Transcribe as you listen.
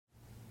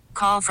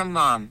Call from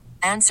mom.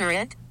 Answer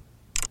it.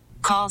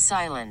 Call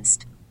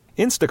silenced.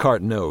 Instacart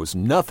knows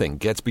nothing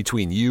gets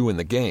between you and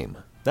the game.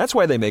 That's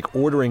why they make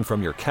ordering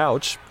from your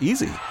couch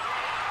easy.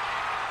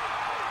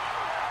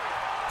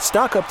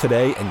 Stock up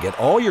today and get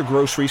all your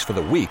groceries for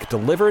the week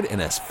delivered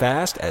in as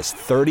fast as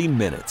 30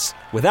 minutes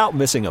without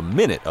missing a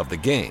minute of the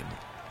game.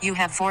 You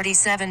have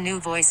 47 new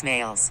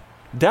voicemails.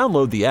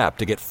 Download the app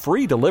to get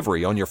free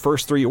delivery on your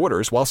first 3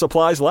 orders while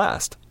supplies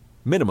last.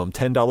 Minimum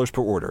 $10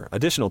 per order.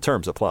 Additional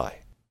terms apply.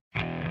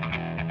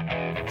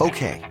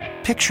 Okay,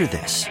 picture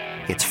this.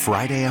 It's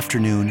Friday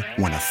afternoon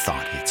when a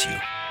thought hits you.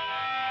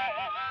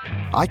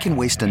 I can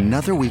waste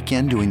another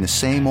weekend doing the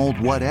same old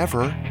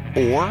whatever,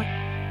 or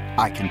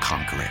I can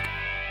conquer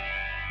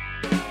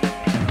it.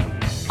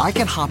 I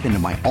can hop into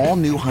my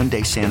all-new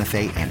Hyundai Santa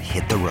Fe and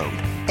hit the road.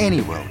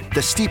 Any road.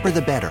 The steeper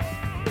the better.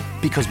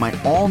 Because my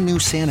all-new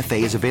Santa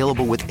Fe is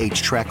available with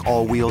H-Track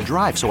all-wheel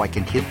drive, so I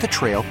can hit the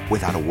trail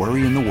without a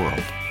worry in the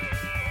world.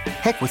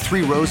 Heck, with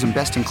 3 rows and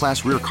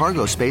best-in-class rear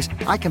cargo space,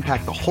 I can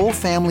pack the whole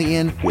family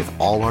in with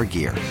all our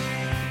gear.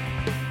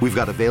 We've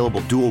got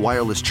available dual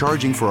wireless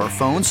charging for our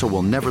phones, so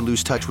we'll never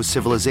lose touch with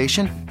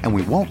civilization, and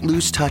we won't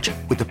lose touch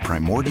with the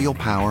primordial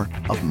power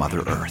of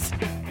Mother Earth.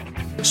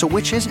 So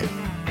which is it?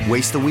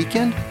 Waste the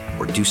weekend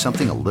or do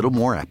something a little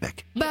more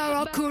epic?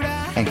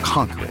 And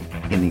conquer it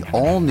in the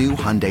all-new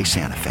Hyundai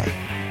Santa Fe.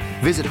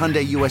 Visit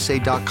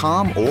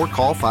HyundaiUSA.com or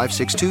call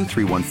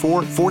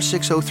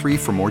 562-314-4603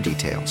 for more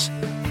details.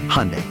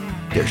 Hyundai,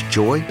 there's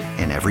joy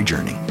in every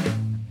journey.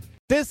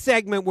 This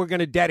segment we're going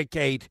to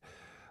dedicate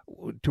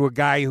to a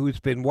guy who's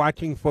been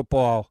watching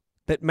football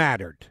that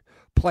mattered.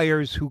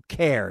 Players who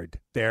cared.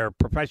 Their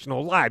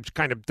professional lives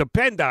kind of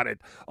depend on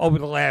it over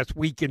the last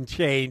week and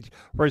change.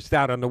 First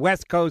out on the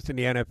West Coast in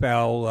the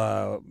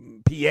NFL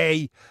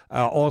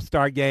PA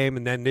All-Star Game,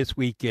 and then this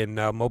week in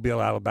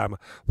Mobile, Alabama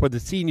for the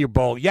Senior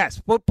Bowl.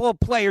 Yes, football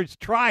players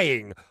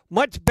trying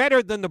much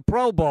better than the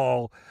Pro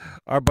Bowl.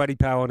 Our buddy,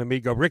 pal, and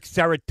amigo Rick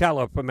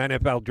Serratella from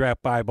NFL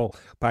Draft Bible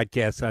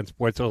podcast on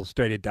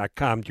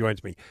SportsIllustrated.com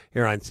joins me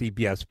here on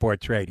CBS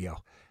Sports Radio.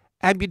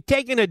 Have you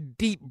taken a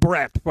deep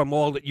breath from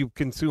all that you've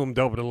consumed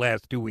over the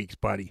last 2 weeks,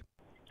 buddy?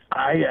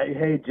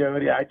 Hey,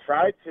 Jody, I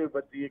tried to,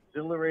 but the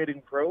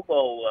exhilarating Pro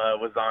Bowl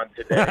was on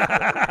today.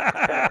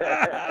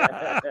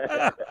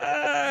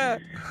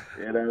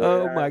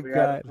 My we God.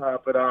 had to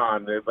pop it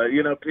on. But,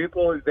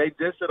 people, they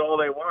diss it all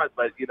they want,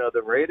 but,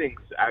 the ratings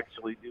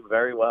actually do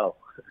very well.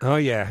 Oh,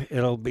 yeah.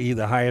 It'll be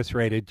the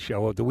highest-rated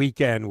show of the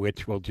weekend,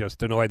 which will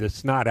just annoy the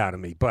snot out of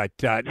me. But,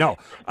 no,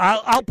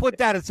 I'll put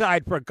that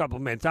aside for a couple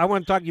of minutes. I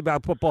want to talk to you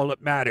about football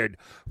that mattered.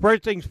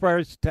 First things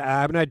first,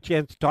 I haven't had a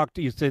chance to talk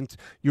to you since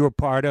you were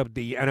part of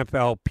the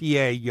NFL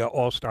PA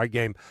All-Star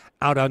Game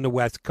out on the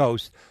West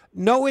Coast.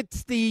 No,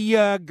 it's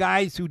the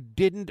guys who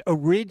didn't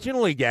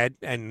originally get,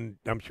 and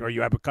I'm sure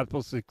you have a couple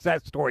of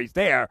success stories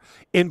there,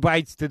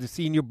 invites to the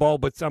Senior Bowl,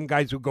 but some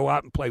guys who go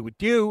out and play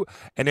with you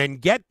and then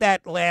get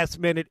that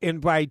last-minute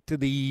invite to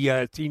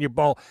the Senior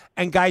Bowl,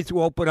 and guys who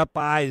open up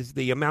eyes,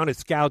 the amount of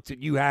scouts that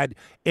you had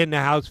in the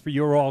house for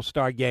your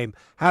All-Star Game.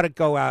 How'd it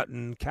go out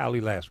in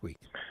Cali last week?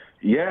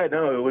 Yeah,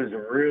 no, it was a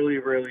really,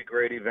 really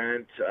great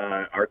event.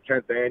 Our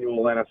 10th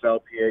annual NFL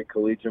PA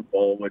Collegiate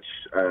Bowl, which,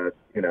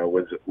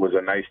 was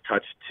a nice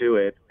touch to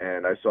it.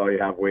 And I saw you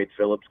have Wade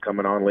Phillips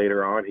coming on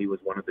later on. He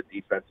was one of the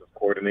defensive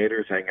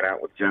coordinators hanging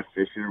out with Jeff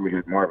Fisher. We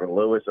had Marvin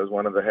Lewis as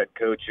one of the head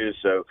coaches.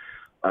 So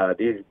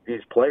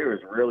these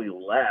players really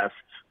left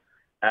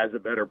as a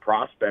better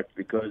prospect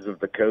because of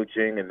the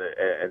coaching and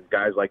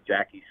guys like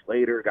Jackie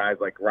Slater, guys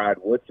like Rod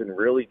Woodson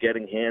really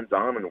getting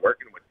hands-on and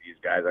working with these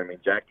guys. I mean,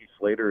 Jackie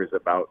Slater is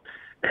about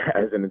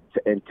as an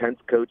intense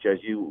coach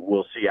as you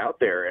will see out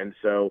there. And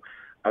so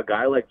a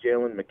guy like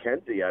Jalen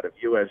McKenzie out of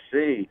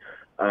USC,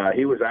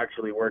 he was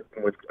actually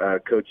working with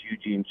Coach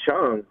Eugene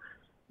Chung.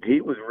 He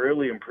was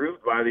really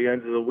improved by the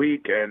end of the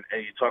week. And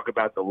you talk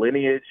about the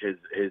lineage.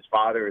 His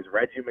father is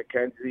Reggie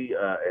McKenzie,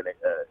 an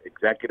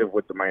executive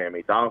with the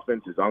Miami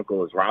Dolphins. His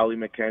uncle is Raleigh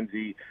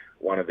McKenzie,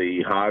 one of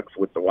the Hogs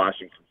with the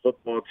Washington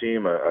football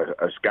team,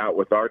 a scout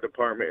with our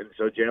department. And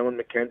so Jalen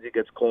McKenzie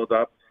gets called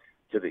up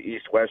to the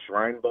East-West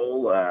Shrine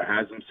Bowl,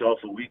 has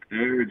himself a week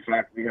there. In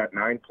fact, we had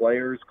 9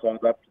 players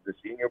called up to the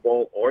Senior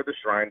Bowl or the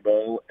Shrine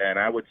Bowl. And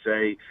I would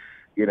say,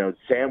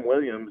 Sam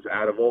Williams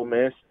out of Ole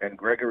Miss and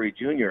Gregory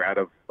Jr. out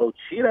of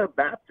Ochita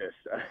Baptist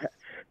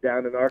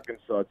down in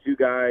Arkansas, 2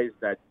 guys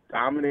that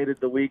dominated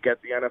the week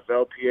at the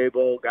NFL PA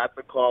Bowl, got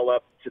the call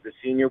up to the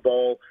Senior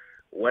Bowl,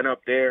 went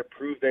up there,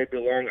 proved they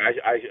belong.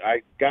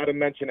 I got to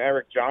mention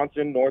Eric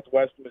Johnson,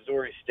 Northwest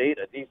Missouri State,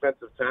 a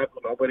defensive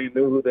tackle. Nobody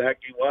knew who the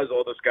heck he was.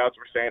 All the scouts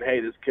were saying, hey,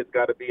 this kid's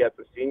got to be at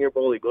the Senior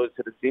Bowl. He goes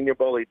to the Senior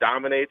Bowl, he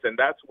dominates, and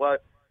that's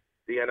what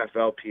the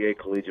NFL PA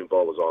Collegiate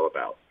Bowl was all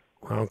about.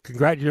 Well,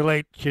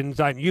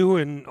 congratulations on you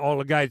and all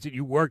the guys that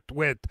you worked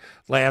with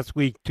last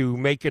week to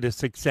make it a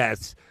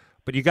success.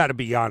 But you got to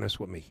be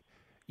honest with me.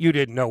 You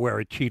didn't know where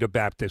Ochita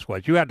Baptist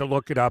was. You had to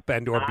look it up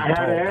and or be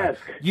told.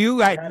 You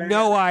had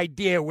no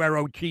idea where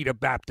Ochita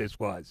Baptist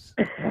was.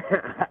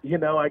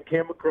 I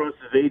came across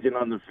his agent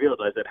on the field.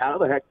 I said, how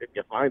the heck did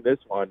you find this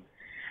one?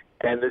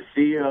 And the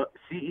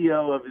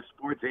CEO of his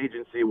sports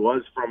agency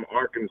was from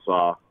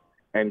Arkansas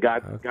and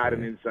got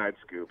an inside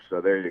scoop.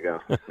 So there you go.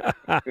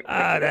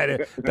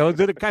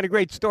 Those are the kind of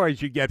great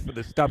stories you get for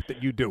the stuff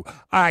that you do.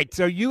 All right,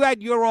 so you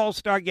had your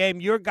All-Star game.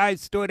 Your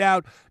guys stood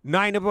out.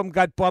 9 of them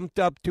got bumped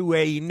up to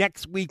a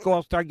next week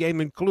All-Star game,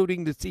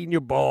 including the Senior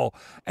Bowl.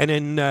 And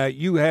then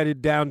you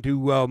headed down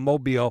to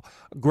Mobile.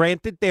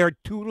 Granted, there are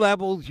 2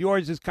 levels.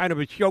 Yours is kind of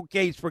a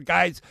showcase for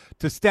guys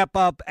to step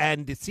up,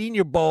 and the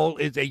Senior Bowl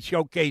is a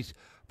showcase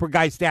for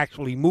guys to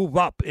actually move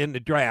up in the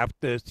draft.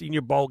 The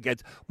Senior Bowl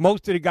gets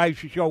most of the guys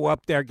who show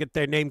up there get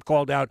their name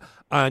called out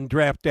on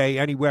draft day,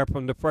 anywhere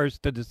from the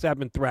 1st to the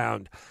 7th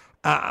round.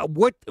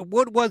 What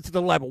was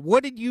the level?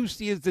 What did you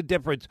see as the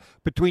difference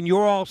between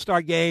your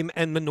All-Star game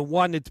and then the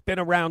one that's been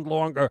around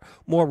longer,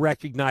 more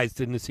recognized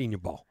in the Senior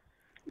Bowl?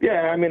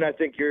 Yeah, I mean, I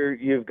think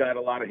you've got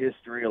a lot of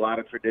history, a lot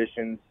of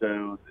tradition.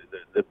 So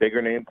the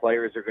bigger name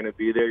players are going to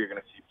be there. You're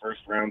going to see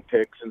first-round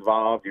picks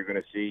involved. You're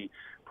going to see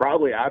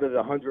probably out of the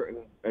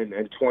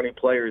 120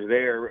 players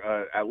there,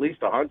 at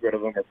least 100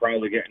 of them are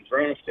probably getting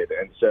drafted.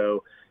 And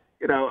so,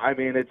 I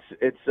mean,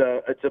 it's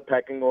a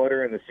pecking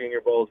order, and the Senior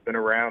Bowl has been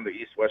around. The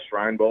East-West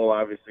Shrine Bowl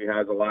obviously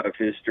has a lot of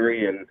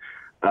history, and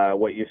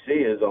what you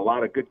see is a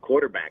lot of good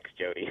quarterbacks,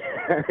 Jody.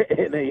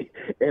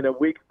 in a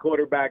weak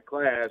quarterback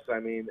class, I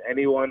mean,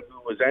 anyone who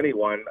was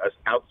anyone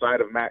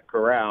outside of Matt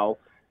Corral,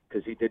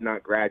 because he did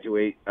not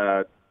graduate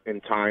in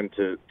time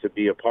to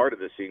be a part of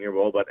the Senior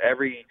Bowl, but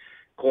every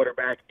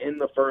quarterback in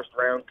the first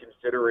round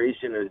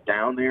consideration is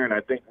down there, and I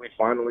think we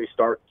finally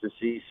start to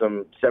see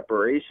some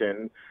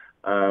separation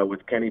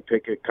with Kenny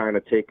Pickett kind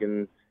of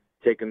taking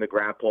the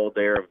grapple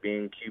there of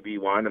being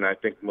QB1, and I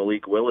think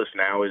Malik Willis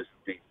now is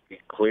the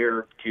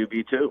clear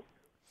QB2. All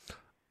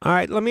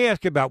right, let me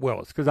ask you about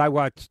Willis, because I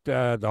watched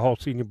the whole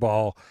Senior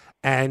Bowl,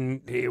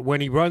 and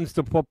when he runs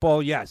the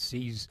football, yes,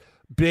 he's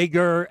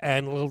bigger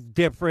and a little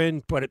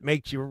different, but it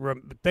makes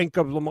you think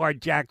of Lamar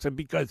Jackson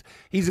because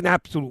he's an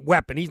absolute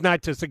weapon. He's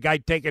not just a guy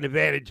taking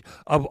advantage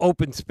of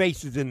open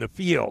spaces in the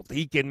field.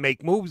 He can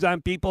make moves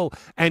on people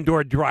and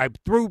or drive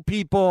through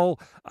people.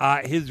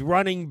 His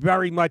running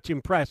very much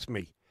impressed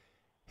me.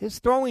 His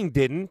throwing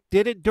didn't.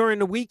 Did it during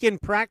the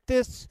weekend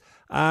practice?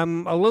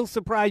 I'm a little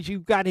surprised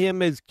you got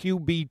him as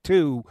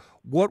QB2.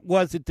 What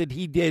was it that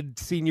he did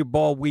Senior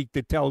Bowl week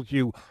that tells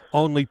you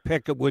only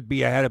Pickett would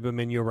be ahead of him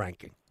in your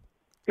ranking?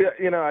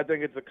 Yeah, I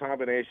think it's a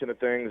combination of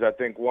things. I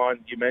think, one,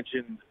 you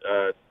mentioned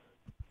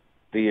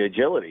the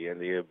agility and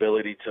the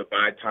ability to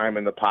buy time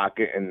in the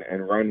pocket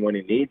and run when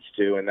he needs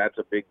to, and that's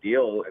a big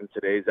deal in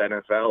today's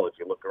NFL. If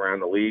you look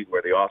around the league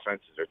where the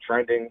offenses are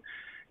trending,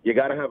 you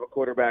got to have a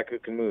quarterback who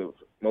can move.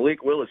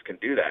 Malik Willis can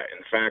do that.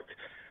 In fact,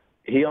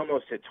 he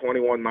almost hit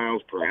 21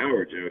 miles per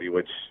hour, Jody,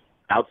 which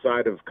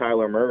outside of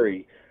Kyler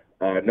Murray,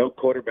 no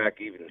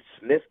quarterback even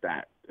sniffed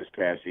that this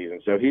past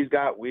season. So he's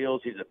got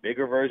wheels. He's a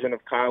bigger version of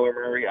Kyler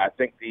Murray. I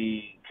think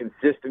the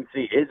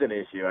consistency is an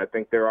issue. I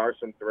think there are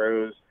some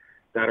throws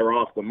that are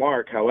off the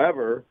mark.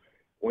 However,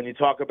 when you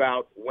talk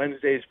about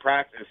Wednesday's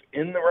practice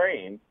in the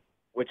rain,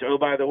 which, oh,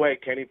 by the way,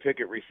 Kenny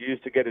Pickett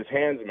refused to get his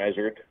hands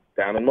measured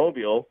down in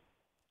Mobile,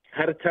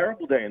 had a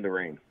terrible day in the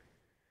rain.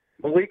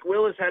 Malik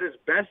Willis had his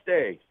best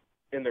day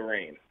in the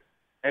rain.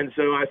 And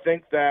so I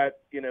think that,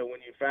 when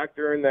you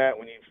factor in that,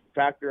 when you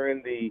factor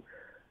in the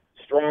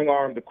strong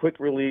arm, the quick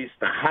release,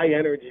 the high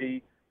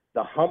energy,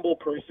 the humble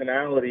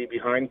personality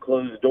behind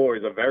closed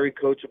doors, a very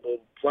coachable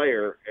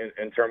player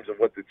in terms of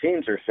what the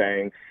teams are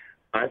saying,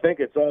 I think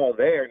it's all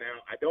there.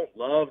 Now, I don't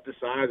love the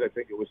size. I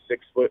think it was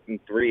 6 foot and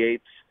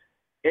 3/8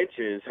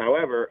 inches.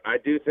 However, I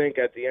do think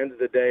at the end of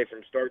the day,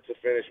 from start to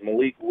finish,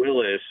 Malik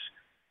Willis,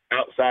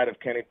 outside of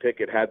Kenny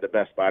Pickett, had the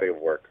best body of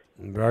work.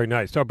 Very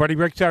nice. So, buddy,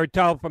 Rick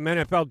Serratella from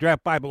NFL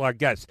Draft Bible, our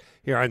guest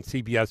here on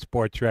CBS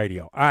Sports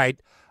Radio. All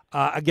right.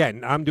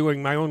 Again, I'm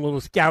doing my own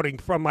little scouting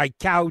from my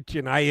couch,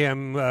 and I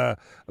am a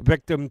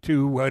victim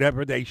to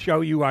whatever they show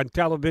you on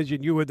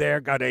television. You were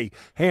there, got a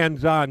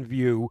hands-on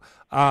view.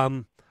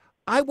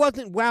 I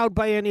wasn't wowed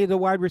by any of the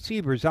wide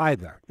receivers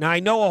either. Now, I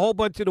know a whole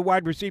bunch of the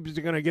wide receivers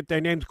are going to get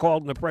their names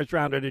called in the first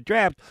round of the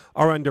draft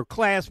are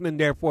underclassmen,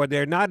 therefore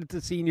they're not at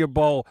the Senior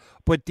Bowl.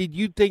 But did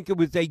you think it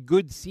was a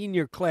good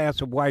senior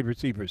class of wide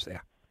receivers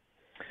there?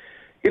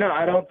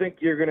 I don't think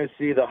you're going to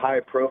see the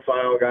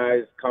high-profile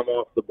guys come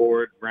off the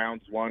board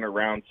rounds 1 or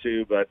round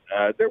 2, but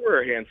there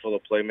were a handful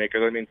of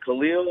playmakers. I mean,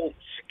 Khalil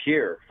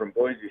Shakir from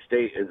Boise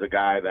State is a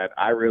guy that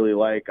I really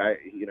like.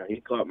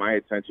 He caught my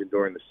attention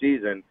during the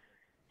season.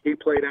 He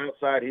played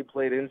outside. He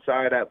played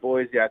inside at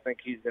Boise. I think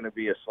he's going to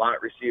be a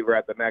slot receiver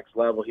at the next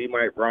level. He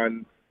might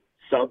run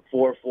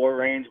sub-4.4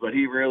 range, but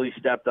he really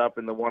stepped up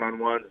in the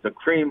one-on-ones. The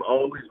cream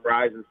always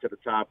rises to the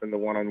top in the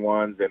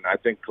one-on-ones, and I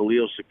think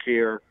Khalil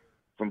Shakir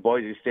from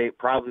Boise State,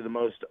 probably the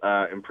most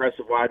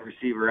impressive wide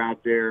receiver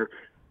out there.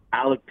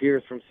 Alec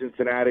Pierce from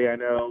Cincinnati, I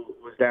know,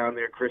 was down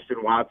there. Christian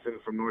Watson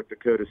from North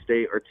Dakota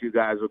State are 2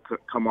 guys who could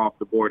come off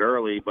the board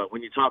early. But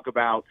when you talk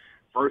about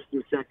first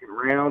and second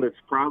round, it's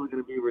probably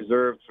going to be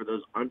reserved for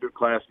those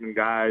underclassmen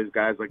guys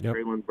like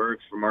Traylon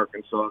Burks from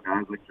Arkansas,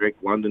 guys like Drake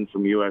London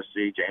from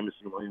USC,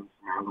 Jamison Williams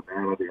from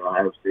Alabama, the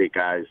Ohio State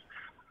guys.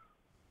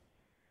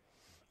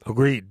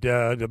 Agreed.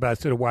 The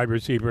best of the wide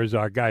receivers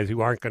are guys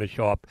who aren't going to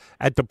show up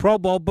at the Pro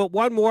Bowl. But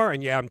one more,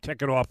 and yeah, I'm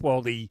checking off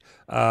all the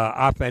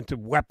offensive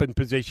weapon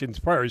positions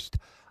first.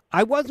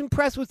 I was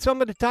impressed with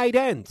some of the tight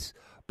ends,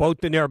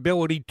 both in their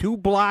ability to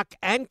block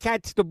and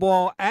catch the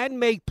ball and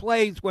make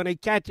plays when they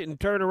catch it and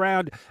turn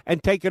around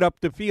and take it up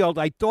the field.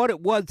 I thought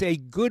it was a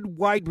good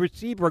wide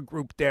receiver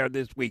group there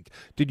this week.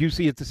 Did you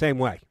see it the same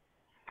way?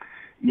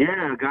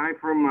 Yeah, a guy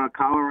from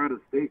Colorado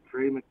State,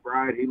 Trey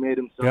McBride, he made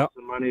himself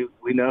some money.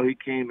 We know he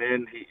came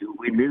in.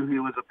 We knew he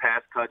was a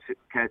pass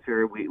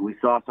catcher. We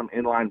saw some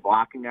inline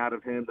blocking out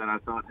of him that I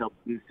thought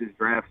helped boost his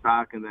draft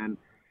stock. And then,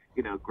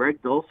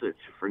 Greg Dulcich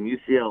from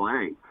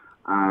UCLA.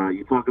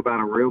 You talk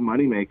about a real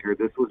moneymaker.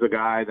 This was a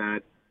guy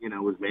that,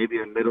 was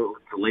maybe a middle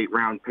to late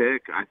round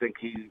pick. I think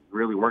he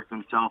really worked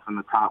himself in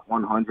the top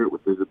 100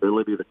 with his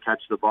ability to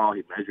catch the ball.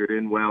 He measured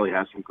in well. He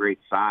has some great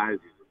size.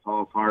 He's a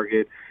tall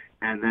target.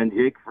 And then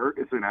Jake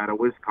Ferguson out of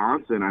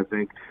Wisconsin. I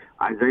think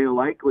Isaiah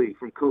Likely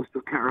from Coastal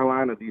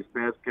Carolina, these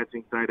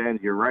pass-catching tight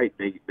ends, you're right.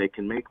 They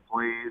can make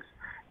plays,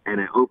 and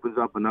it opens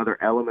up another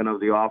element of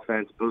the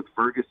offense. Both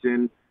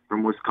Ferguson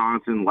from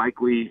Wisconsin,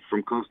 Likely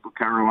from Coastal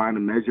Carolina,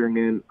 measuring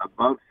in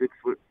above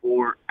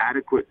 6'4",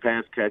 adequate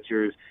pass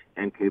catchers,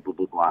 and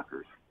capable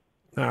blockers.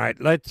 All right,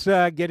 let's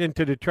get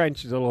into the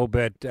trenches a little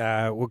bit.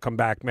 We'll come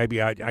back.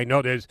 Maybe I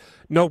know there's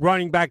no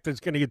running back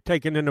that's going to get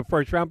taken in the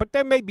first round, but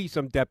there may be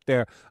some depth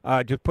there.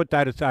 Just put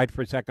that aside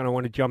for a second. I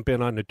want to jump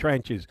in on the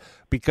trenches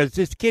because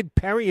this kid,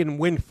 Perrion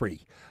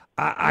Winfrey,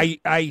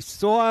 I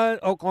saw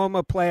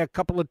Oklahoma play a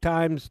couple of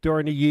times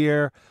during the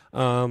year.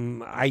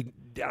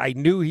 I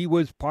knew he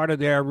was part of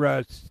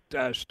their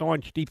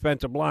staunch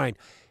defensive line.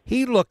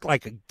 He looked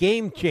like a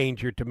game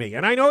changer to me.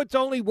 And I know it's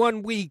only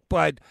 1 week,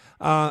 but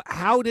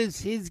how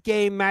does his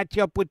game match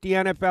up with the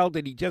NFL?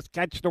 Did he just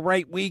catch the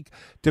right week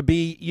to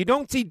be – you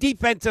don't see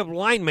defensive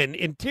linemen,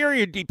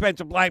 interior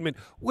defensive linemen,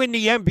 win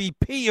the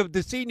MVP of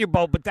the Senior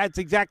Bowl, but that's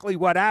exactly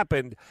what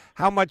happened.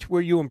 How much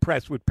were you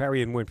impressed with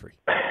Perrion Winfrey?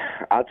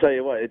 I'll tell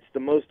you what, it's the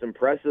most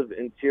impressive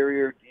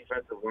interior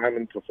defensive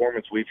lineman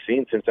performance we've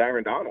seen since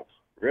Aaron Donald.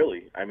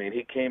 Really. I mean,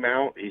 he came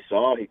out, he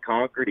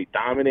conquered, he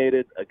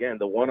dominated. Again,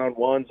 the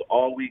one-on-ones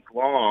all week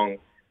long.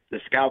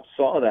 The scouts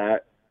saw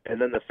that, and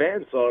then the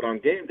fans saw it on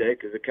game day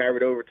because it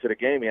carried over to the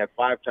game. He had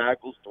 5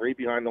 tackles, 3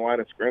 behind the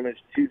line of scrimmage,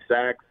 2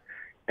 sacks,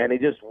 and he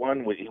just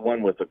won. He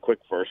won with a quick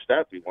first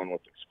step. He won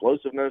with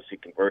explosiveness. He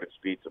converted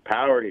speed to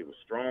power. He was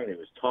strong. He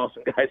was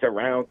tossing guys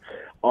around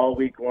all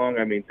week long.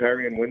 I mean,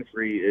 Perrion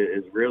Winfrey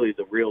is really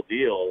the real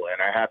deal,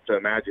 and I have to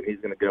imagine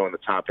he's going to go in the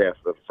top half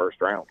of the first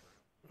round.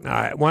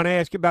 I want to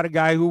ask you about a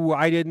guy who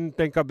I didn't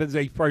think of as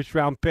a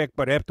first-round pick,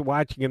 but after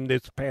watching him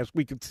this past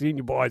week at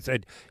Senior Bowl, I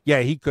said,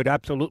 yeah, he could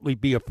absolutely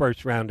be a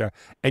first-rounder,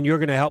 and you're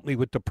going to help me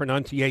with the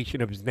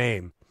pronunciation of his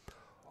name.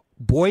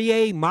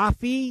 Boye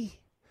Mafe?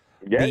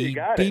 Yeah, you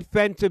got it.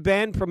 Defensive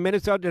end from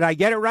Minnesota. Did I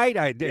get it right?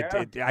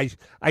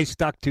 I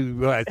stuck to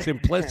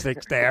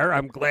simplistics there.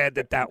 I'm glad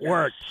that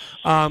worked.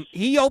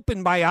 He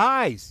opened my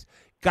eyes.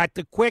 Got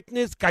the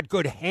quickness, got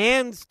good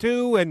hands,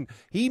 too, and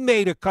he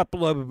made a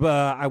couple of,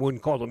 I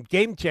wouldn't call them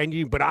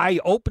game-changing, but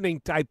eye-opening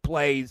type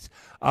plays.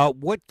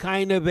 What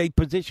kind of a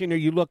position are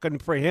you looking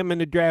for him in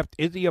the draft?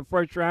 Is he a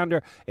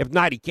first-rounder? If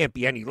not, he can't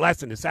be any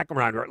less than a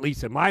second-rounder, at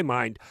least in my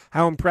mind.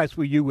 How impressed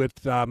were you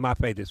with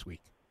Mafe this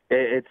week?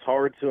 It's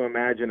hard to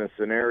imagine a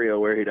scenario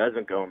where he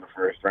doesn't go in the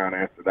first round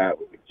after that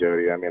with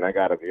Jody. I mean, I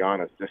got to be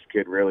honest. This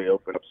kid really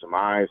opened up some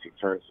eyes. He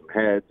turned some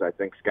heads. I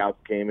think scouts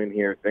came in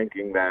here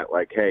thinking that,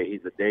 like, hey,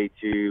 he's a day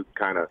 2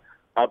 kind of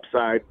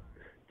upside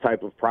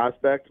type of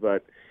prospect.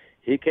 But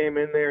he came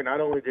in there.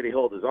 Not only did he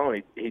hold his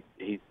own,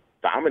 he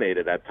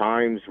dominated at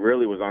times,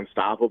 really was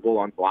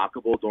unstoppable,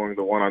 unblockable during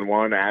the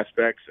one-on-one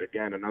aspects.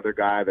 Again, another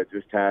guy that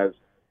just has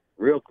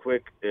real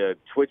quick,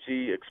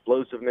 twitchy,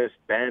 explosiveness,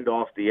 bend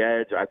off the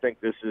edge. I think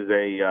this is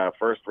a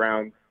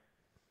first-round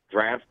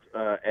draft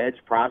edge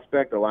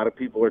prospect. A lot of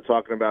people are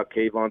talking about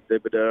Kayvon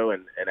Thibodeau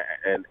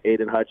and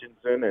Aiden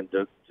Hutchinson, and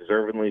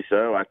deservedly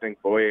so. I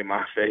think Boye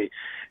Mafe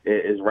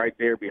is right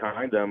there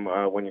behind them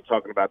when you're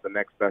talking about the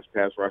next best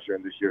pass rusher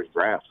in this year's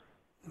draft.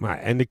 Right,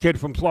 and the kid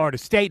from Florida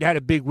State had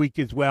a big week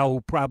as well,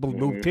 who probably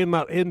moved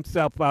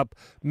himself up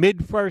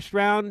mid-first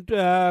round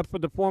for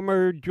the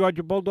former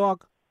Georgia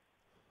Bulldog.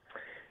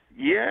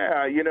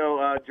 Yeah,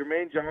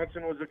 Jermaine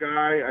Johnson was a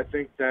guy I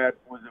think that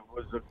was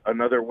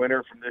another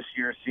winner from this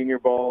year's Senior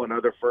Bowl,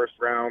 another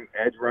first-round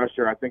edge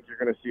rusher. I think you're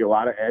going to see a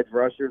lot of edge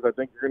rushers. I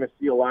think you're going to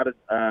see a lot of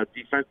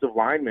defensive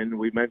linemen.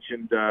 We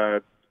mentioned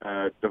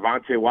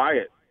Devontae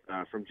Wyatt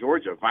from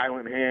Georgia,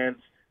 violent hands,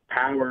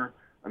 power,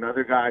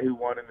 another guy who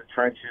won in the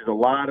trenches. A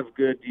lot of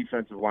good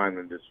defensive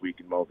linemen this week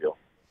in Mobile.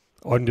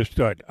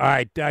 Understood. All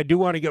right, I do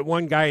want to get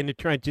one guy in the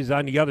trenches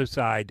on the other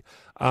side.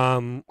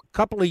 A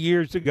couple of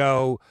years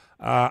ago,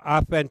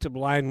 offensive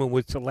lineman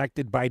was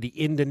selected by the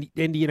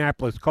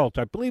Indianapolis Colts.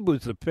 I believe it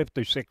was the 5th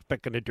or 6th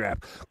pick in the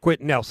draft,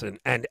 Quentin Nelson.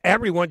 And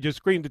everyone just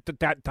screamed at the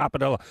top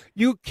of the –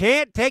 you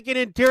can't take an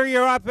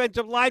interior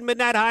offensive lineman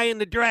that high in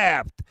the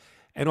draft.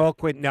 and all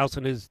Quentin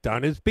Nelson has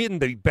done is been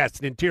the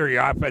best interior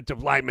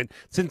offensive lineman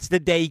since the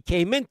day he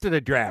came into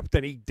the draft,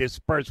 and he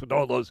dispersed with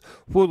all those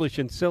foolish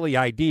and silly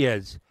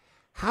ideas.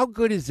 How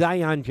good is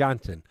Zion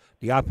Johnson,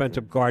 the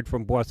offensive guard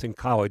from Boston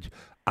College?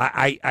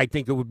 I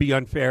think it would be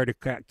unfair to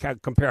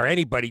compare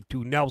anybody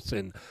to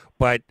Nelson,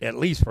 but at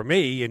least for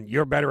me, and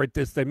you're better at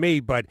this than me,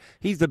 but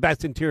he's the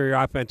best interior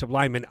offensive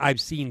lineman I've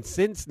seen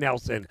since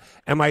Nelson.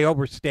 Am I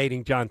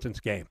overstating Johnson's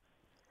game?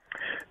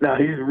 No,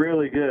 he's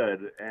really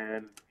good.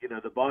 And,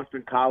 the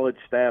Boston College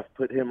staff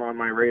put him on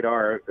my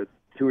radar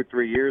 2 or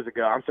 3 years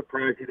ago. I'm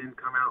surprised he didn't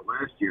come out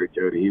last year,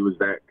 Jody. He was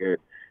that good.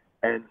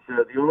 And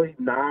so the only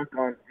knock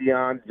on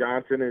Zion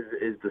Johnson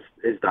is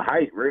the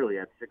height, really,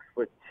 at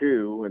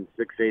 6'2" and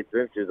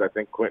 6'8". I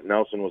think Quentin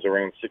Nelson was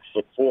around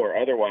 6'4".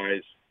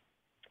 Otherwise,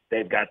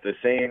 they've got the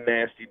same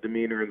nasty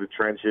demeanor in the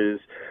trenches.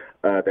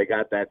 They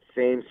got that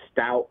same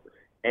stout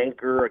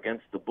anchor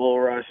against the bull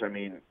rush. I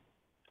mean,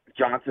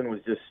 Johnson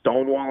was just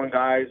stonewalling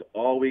guys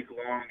all week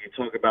long. You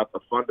talk about the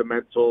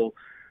fundamental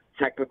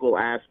technical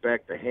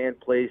aspect, the hand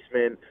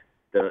placement,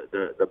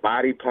 the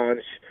body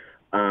punch.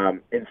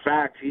 In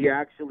fact, he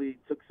actually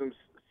took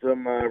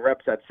some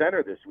reps at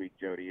center this week,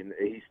 Jody, and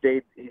he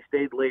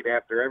stayed late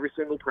after every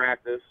single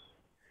practice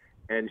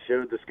and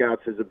showed the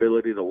scouts his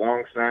ability to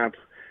long snap.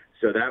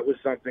 So that was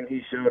something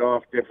he showed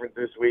off different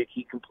this week.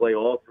 He can play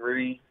all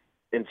three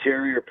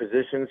interior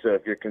positions. So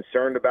if you're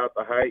concerned about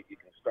the height, you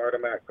can start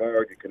him at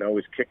guard. You can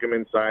always kick him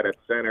inside at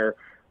center.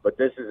 But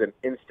this is an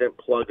instant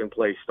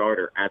plug-and-play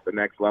starter at the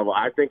next level.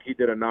 I think he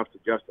did enough to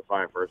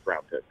justify a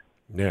first-round pick.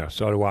 Yeah,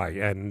 so do I.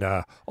 And,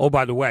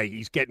 by the way,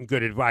 he's getting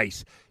good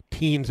advice.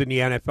 Teams in the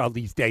NFL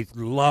these days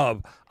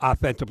love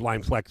offensive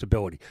line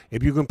flexibility.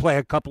 If you can play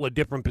a couple of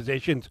different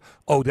positions,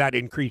 that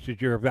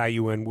increases your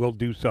value, and will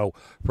do so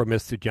for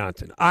Mr.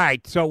 Johnson. All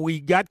right, so we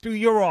got through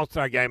your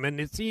All-Star game and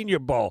the Senior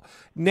Bowl.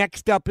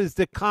 Next up is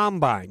the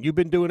Combine. You've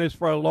been doing this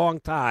for a long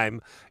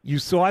time. You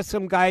saw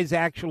some guys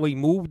actually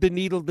move the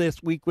needle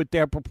this week with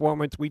their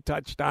performance. We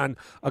touched on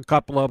a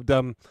couple of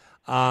them.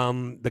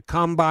 The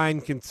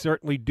Combine can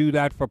certainly do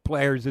that for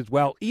players as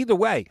well. Either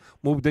way,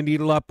 move the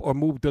needle up or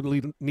move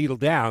the needle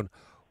down.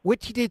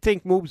 Which do you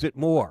think moves it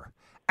more?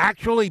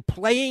 Actually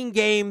playing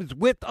games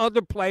with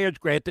other players,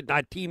 granted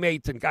not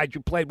teammates and guys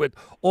you played with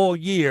all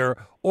year,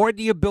 or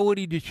the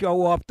ability to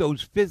show off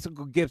those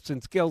physical gifts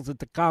and skills at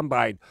the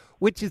Combine?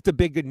 Which is the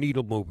bigger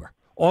needle mover?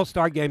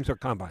 All-Star games or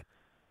Combine?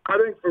 I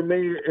think for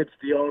me it's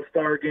the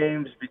All-Star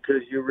games,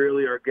 because you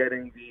really are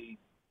getting the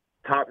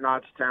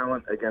top-notch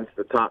talent against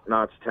the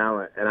top-notch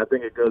talent. And I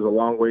think it goes a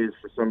long ways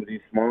for some of these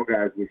small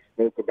guys. We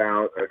spoke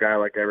about a guy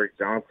like Eric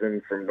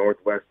Johnson from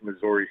Northwest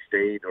Missouri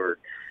State, or,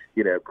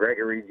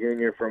 Gregory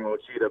Jr. from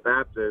Ouachita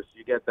Baptist.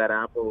 You get that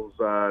apples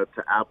to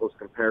apples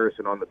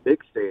comparison on the big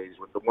stage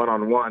with the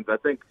one-on-ones. I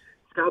think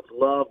scouts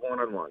love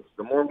one-on-ones.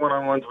 The more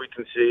one-on-ones we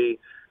can see,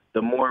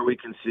 the more we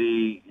can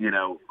see,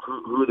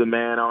 who the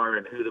men are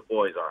and who the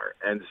boys are.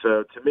 And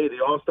so to me,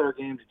 the All-Star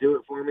games do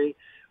it for me.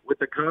 With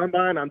the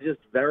Combine, I'm just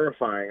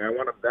verifying. I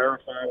want to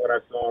verify what I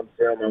saw on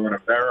film. I want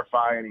to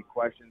verify any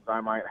questions I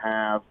might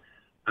have.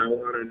 I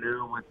want to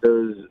know what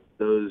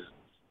those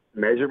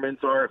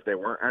measurements are if they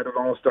weren't at an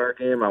All-Star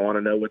game. I want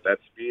to know what that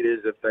speed is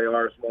if they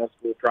are a small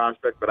school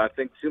prospect. But I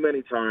think too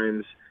many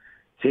times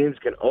teams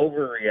can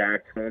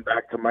overreact. Going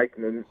back to Mike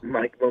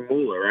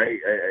Mamula, right?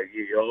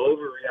 You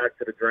overreact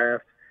to the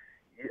draft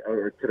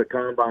or to the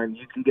Combine,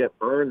 you can get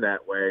burned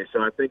that way.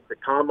 So I think the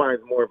Combine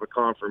is more of a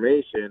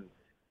confirmation.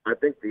 I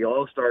think the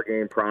All-Star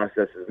game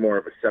process is more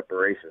of a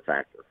separation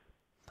factor.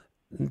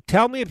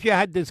 Tell me if you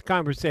had this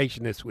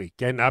conversation this week,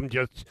 and I'm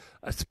just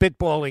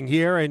spitballing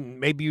here, and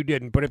maybe you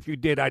didn't, but if you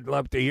did, I'd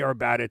love to hear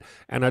about it,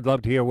 and I'd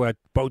love to hear what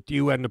both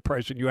you and the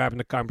person you're having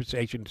the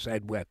conversation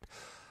said with.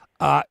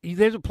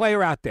 There's a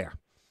player out there,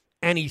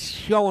 and he's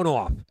showing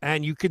off,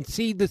 and you can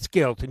see the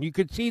skills, and you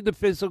can see the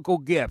physical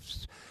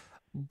gifts,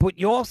 but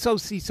you also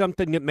see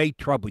something that may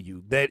trouble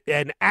you, that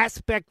an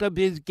aspect of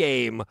his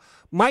game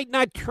might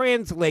not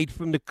translate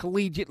from the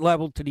collegiate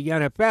level to the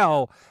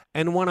NFL,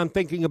 and what I'm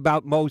thinking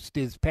about most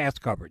is pass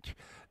coverage,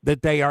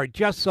 that they are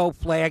just so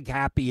flag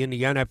happy in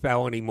the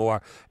NFL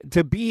anymore.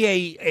 To be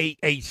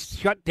a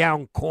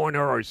shutdown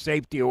corner or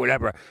safety or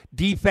whatever,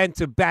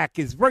 defensive back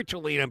is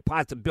virtually an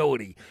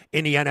impossibility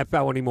in the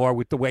NFL anymore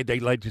with the way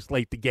they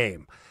legislate the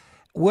game.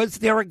 Was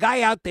there a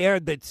guy out there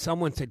that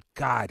someone said,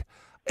 God,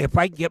 if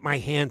I can get my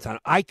hands on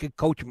him, I could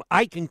coach him,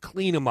 I can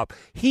clean him up,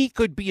 he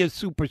could be a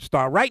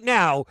superstar? Right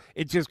now,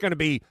 it's just going to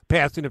be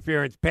pass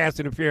interference,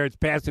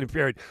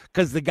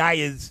 because the guy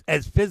is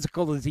as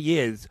physical as he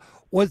is.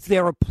 Was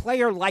there a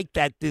player like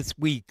that this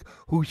week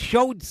who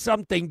showed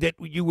something that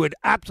you would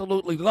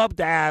absolutely love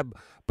to have,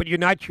 but you're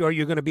not sure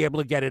you're going to be able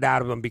to get it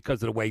out of him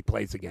because of the way he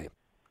plays the game?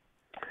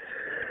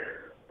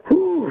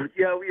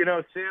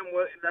 Yeah, Sam,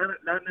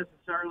 not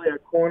necessarily a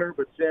corner,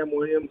 but Sam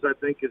Williams, I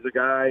think, is a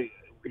guy.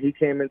 He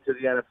came into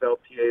the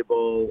NFLPA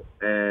Bowl,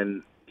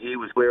 and he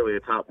was clearly a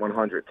top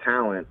 100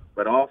 talent.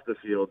 But off the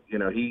field,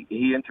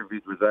 he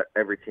interviewed with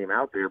every team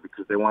out there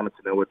because they wanted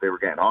to know what they were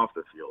getting off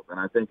the field. And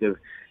I think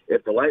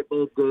if the light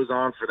bulb goes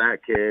on for that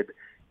kid,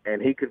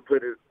 and he could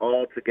put it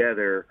all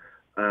together.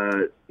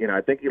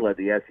 I think he led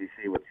the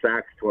SEC with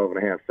sacks,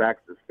 12.5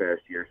 sacks this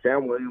past year.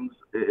 Sam Williams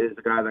is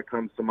the guy that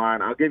comes to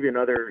mind. I'll give you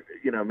another,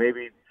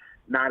 maybe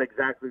not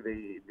exactly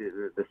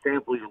the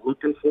sample you're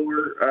looking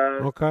for,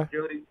 Okay.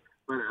 Jody,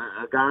 but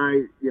a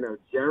guy,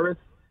 Jarrett,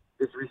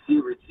 this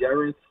receiver,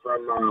 Jarrett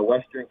from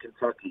Western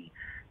Kentucky.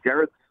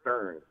 Jarrett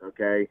Stearns,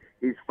 okay?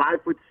 He's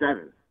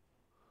 5'7",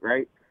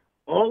 right?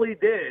 All he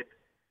did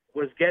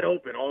was get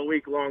open all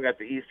week long at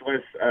the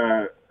East-West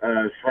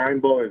Shrine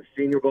Bowl and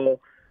Senior Bowl.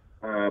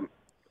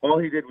 All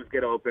he did was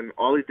get open.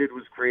 All he did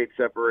was create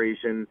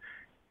separation.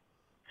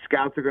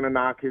 Scouts are going to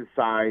knock his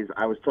size.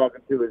 I was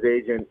talking to his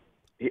agent.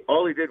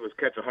 All he did was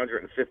catch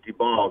 150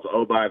 balls.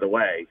 Oh, by the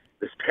way,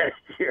 this past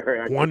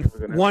year.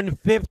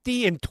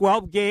 150 in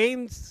 12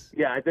 games?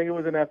 Yeah, I think it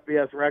was an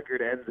FBS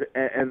record.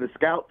 And the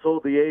scout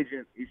told the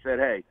agent, he said,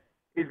 hey,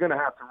 he's going to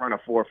have to run a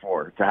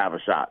 4.4 to have a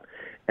shot.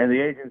 And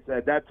the agent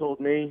said, that told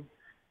me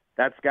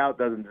that scout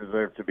doesn't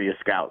deserve to be a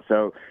scout.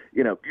 So,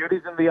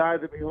 beauty's in the eye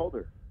of the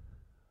beholder.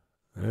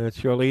 It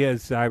surely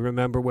is. I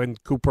remember when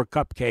Cooper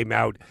Kupp came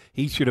out,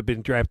 he should have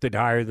been drafted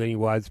higher than he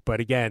was. But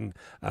again,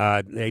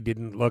 they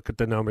didn't look at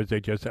the numbers.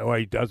 They just said,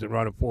 he doesn't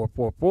run a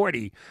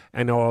 4.40.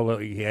 And all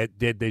he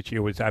did this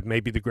year was have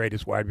maybe the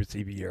greatest wide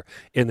receiver year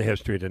in the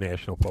history of the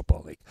National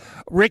Football League.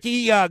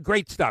 Ricky,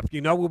 great stuff.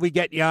 We'll be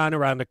getting you on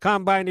around the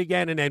Combine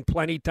again and then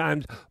plenty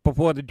times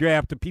before the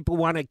draft. If people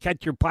want to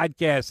catch your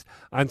podcast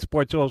on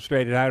Sports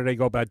Illustrated, how do they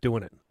go about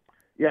doing it?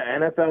 Yeah,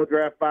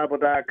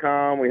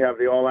 NFLDraftBible.com. We have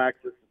the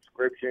all-access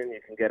subscription. You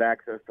can get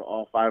access to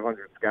all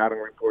 500 scouting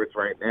reports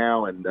right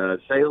now. And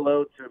say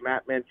hello to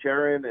Matt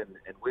Mancharin and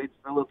Wade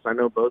Phillips. I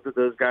know both of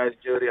those guys,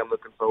 Jody. I'm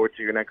looking forward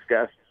to your next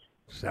guest.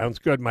 Sounds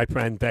good, my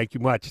friend. Thank you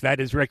much. That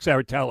is Rick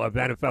Serratella of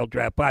NFL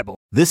Draft Bible.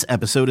 This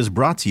episode is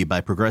brought to you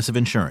by Progressive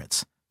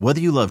Insurance.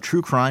 Whether you love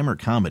true crime or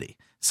comedy,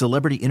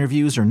 celebrity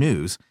interviews or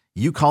news,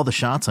 you call the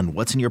shots on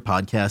what's in your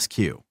podcast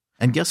queue.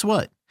 And guess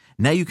what?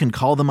 Now you can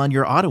call them on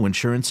your auto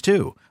insurance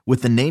too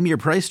with the Name Your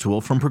Price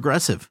tool from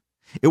Progressive.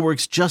 It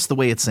works just the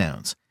way it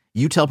sounds.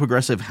 You tell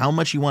Progressive how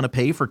much you want to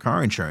pay for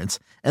car insurance,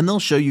 and they'll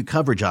show you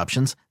coverage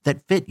options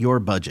that fit your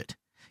budget.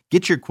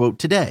 Get your quote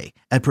today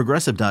at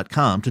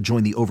Progressive.com to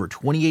join the over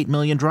 28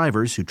 million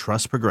drivers who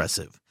trust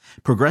Progressive.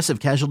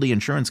 Progressive Casualty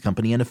Insurance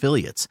Company and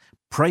Affiliates.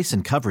 Price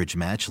and coverage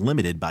match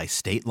limited by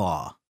state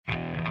law.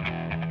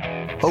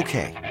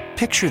 Okay,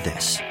 picture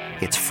this.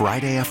 It's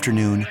Friday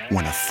afternoon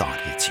when a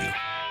thought hits you.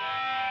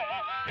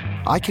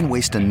 I can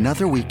waste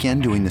another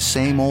weekend doing the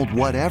same old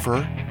whatever,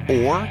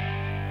 or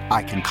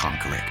I can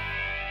conquer it.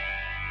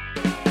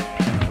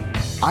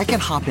 I can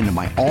hop into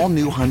my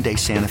all-new Hyundai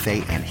Santa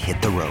Fe and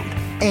hit the road.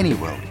 Any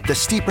road. The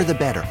steeper, the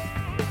better.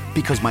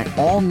 Because my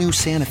all-new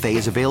Santa Fe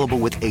is available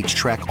with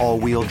H-Track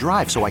all-wheel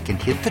drive, so I can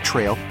hit the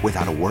trail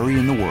without a worry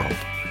in the world.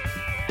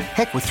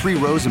 Heck, with 3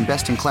 rows and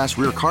best-in-class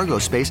rear cargo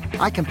space,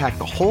 I can pack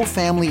the whole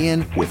family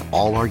in with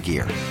all our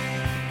gear.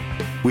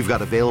 We've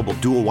got available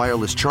dual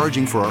wireless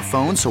charging for our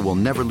phones, so we'll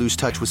never lose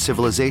touch with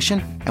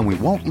civilization, and we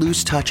won't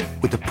lose touch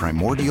with the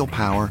primordial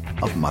power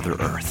of Mother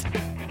Earth.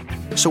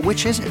 So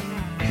which is it?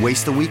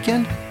 Waste the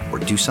weekend or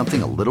do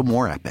something a little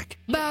more epic?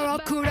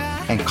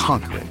 And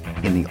conquer it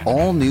in the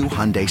all-new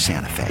Hyundai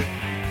Santa Fe.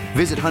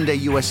 Visit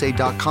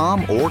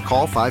HyundaiUSA.com or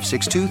call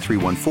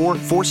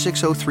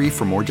 562-314-4603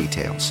 for more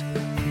details.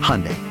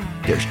 Hyundai,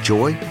 there's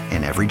joy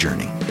in every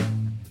journey.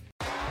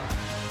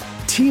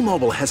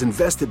 T-Mobile has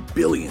invested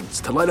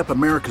billions to light up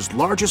America's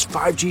largest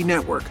 5G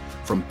network,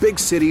 from big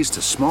cities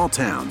to small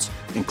towns,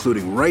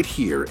 including right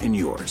here in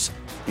yours.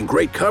 And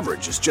great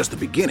coverage is just the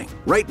beginning.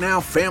 Right now,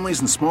 families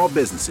and small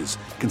businesses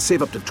can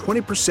save up to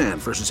 20%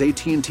 versus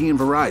AT&T and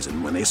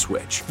Verizon when they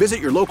switch. Visit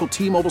your local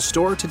T-Mobile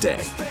store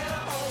today.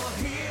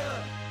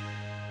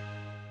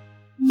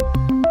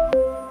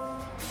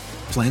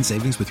 Plan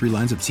savings with 3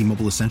 lines of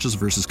T-Mobile Essentials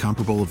versus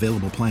comparable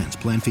available plans.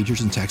 Plan features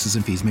and taxes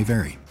and fees may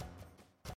vary.